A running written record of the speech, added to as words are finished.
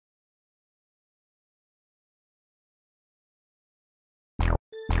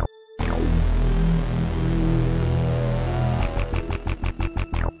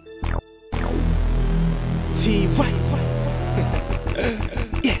T.Y.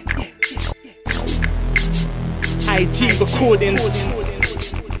 IG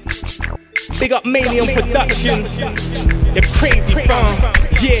recordings. Big up Mainy on production. The crazy farm.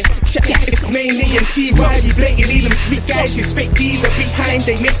 Yeah, check it, it's Mainy and T.Y. We blatantly them sweet guys, these fake D's are behind,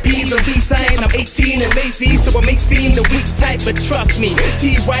 they make P's and resign. I'm 18 and lazy, so I may seem the weak type, but trust me,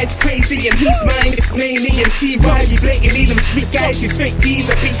 T.Y.'s crazy and he's mine. It's Mainy and T.Y. We blatantly them sweet guys, these fake D's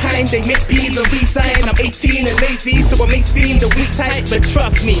are behind, they make P's and resign. I'm 18 and lazy, so I may seem the weak type, but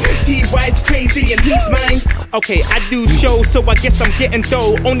trust me, T.Y.'s crazy and he's mine. Okay, I do shows, so I guess I'm getting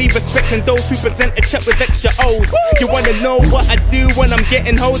dough. Only respecting those who present a check with extra O's. You wanna know what I do when I'm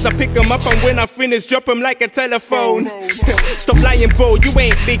getting hoes? I pick them up and when I finish, drop them like a telephone. Stop lying, bro, you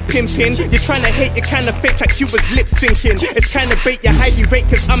ain't big pimping. You're trying to hate, you're kinda fake like you was lip syncing. It's kinda bait, you highly rate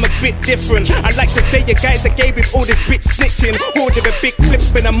cause I'm a bit different. I like to say you guys are gay with all this bitch snitching. Holding a big clip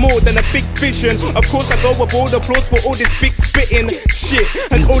and I'm more than a big vision. Of course I go with all the applause for all this big spitting shit.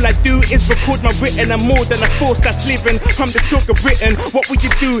 And all I do is record my written. I'm more than a force that's living. I'm the talk of written. What would you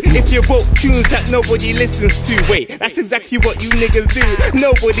do if you wrote tunes that nobody listens to? Wait, that's exactly what you niggas do.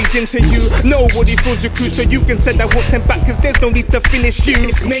 Nobody's into you, nobody feels your crew, so you can send that walks and back cause there's no need to finish you.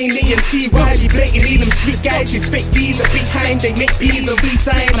 It's Mainy and T.Y. We blatantly them sweet guys, these fake G's are behind, they make B's and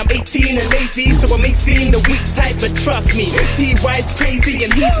resign. I'm 18 and lazy, so I may seem the weak type, but trust me, T.Y.'s crazy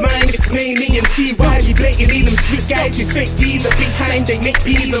and he's mine. It's Mainy and T.Y. We blatantly them sweet guys, these fake G's are behind, they make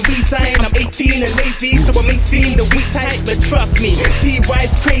B's and resign. I'm 18 and lazy, so I may seem the weak type, but trust me,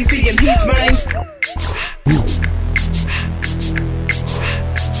 T.Y.'s crazy and he's mine.